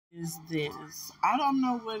Is this? I don't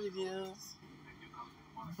know what it is,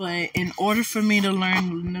 but in order for me to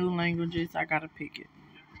learn new languages, I gotta pick it.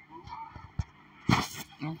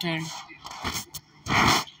 Okay.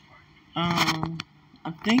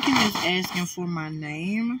 I'm thinking it's asking for my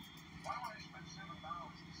name.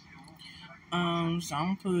 So I'm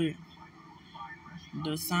gonna put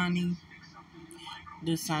Dasani,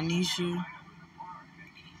 Dasanisha,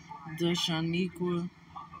 Dashaniqua,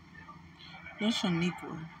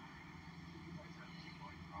 Dashaniqua,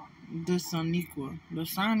 Dasaniqua.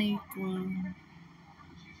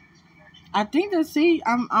 I think that, see,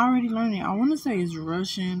 I'm already learning. I want to say it's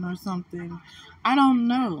Russian or something. I don't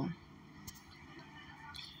know.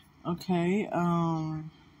 Okay,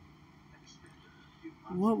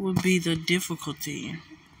 what would be the difficulty?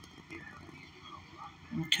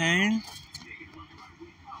 Okay.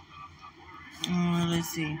 Let's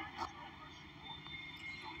see.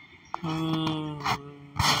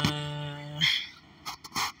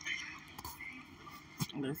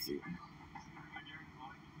 Let's see.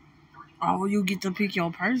 Oh, you get to pick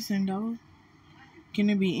your person though. Can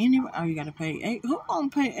it be any? Oh, you gotta pay eight. Who gonna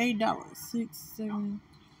pay $8? 6, 7.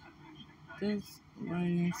 That's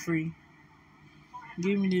right, free.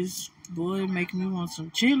 Give me this, boy. Make me want some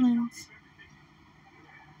chillings.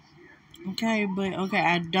 Okay, but okay,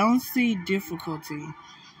 I don't see difficulty,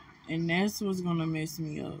 and that's what's gonna mess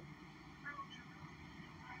me up.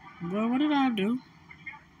 But what did I do?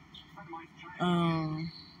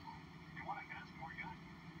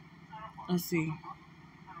 Let's see.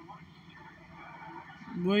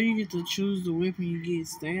 Boy, you get to choose the weapon you get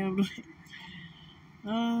stabbed with.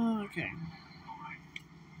 Okay.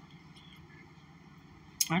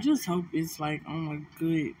 I just hope it's like on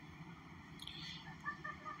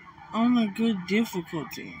a good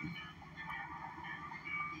difficulty.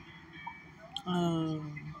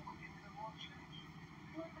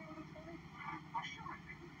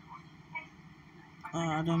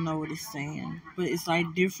 I don't know what it's saying, but it's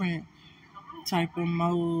like different type of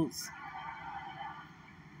modes,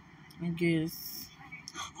 I guess.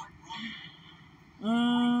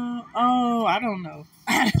 Oh, I don't know.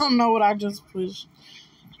 I don't know what I just pushed,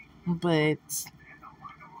 but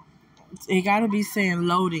it gotta be saying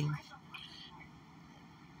loading.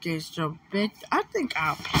 Guess your bet. I think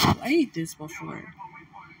I played this before.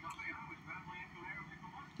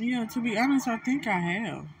 Yeah, to be honest, I think I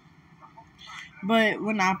have. But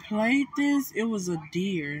when I played this, it was a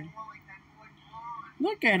deer.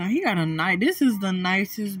 Look at him. He got a nice. This is the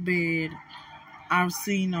nicest bed I've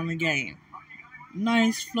seen on the game.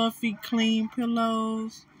 Nice, fluffy, clean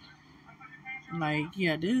pillows. Like,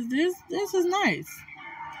 yeah, this is nice.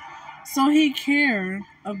 So he cared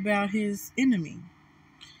about his enemy.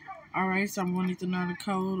 Alright, so I'm going to need to know the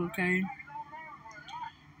code, okay?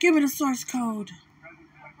 Give me the source code.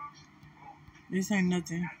 This ain't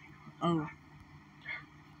nothing. Oh.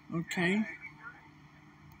 Okay.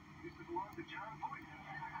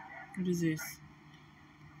 What is this?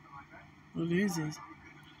 What is this?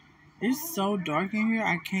 It's so dark in here,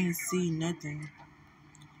 I can't see nothing.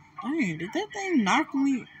 Dang, did that thing knock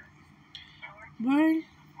me? Boy.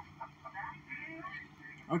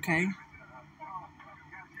 Okay.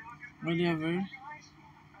 Whatever.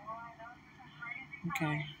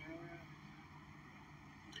 Okay.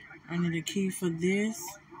 I need a key for this.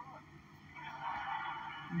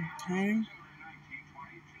 Okay.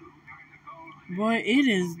 Boy, it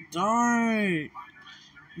is dark.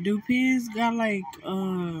 Do pigs got like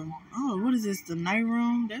oh, what is this? The night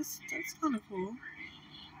room? That's kind of cool.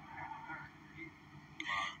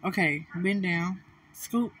 Okay, bend down.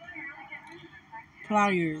 Scoop.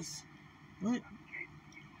 Pliers. What?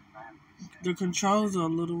 The controls are a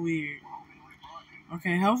little weird.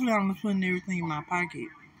 Okay, hopefully I'm putting everything in my pocket.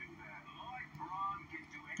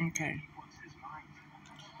 Okay.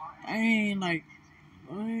 I ain't like,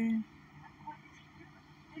 what?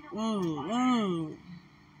 Whoa.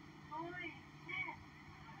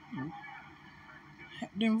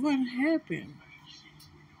 Then what happened?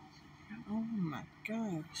 Oh my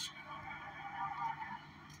gosh.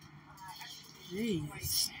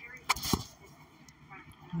 Jeez.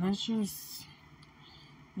 Let's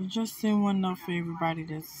just send one up for everybody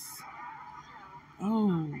that's...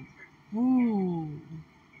 Ooh.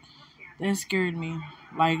 That scared me.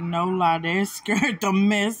 Like, no lie, that scared the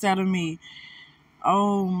mess out of me.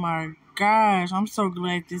 Oh my gosh. I'm so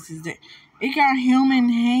glad this is it. It got human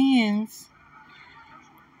hands.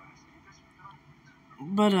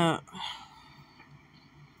 But,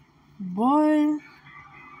 boy,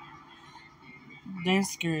 that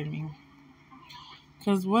scared me.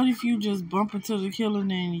 Because what if you just bump into the killer and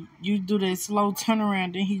then you do that slow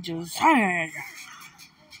turnaround and he just...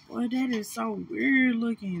 Boy, that is so weird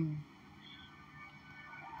looking.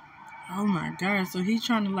 Oh my god, so he's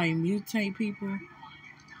trying to like mutate people.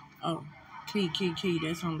 Oh, key,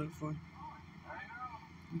 that's what I'm looking for.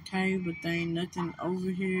 Okay, but there ain't nothing over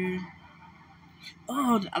here.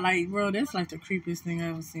 Oh, like, bro, that's like the creepiest thing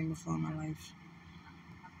I've ever seen before in my life.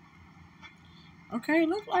 Okay,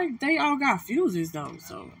 look like they all got fuses though,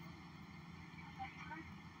 so.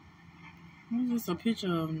 What is this, a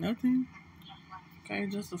picture of nothing? Okay,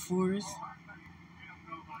 just a forest.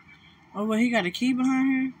 Oh, but he got a key behind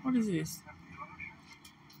here? What is this?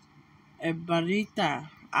 A barita.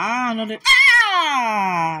 Ah, no, that.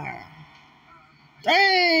 Ah!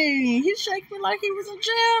 Dang, he shake me like he was in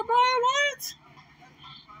jail, boy. What?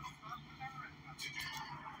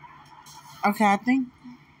 Okay, I think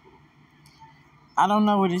I don't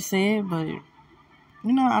know what it said, but you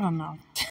know, I don't know.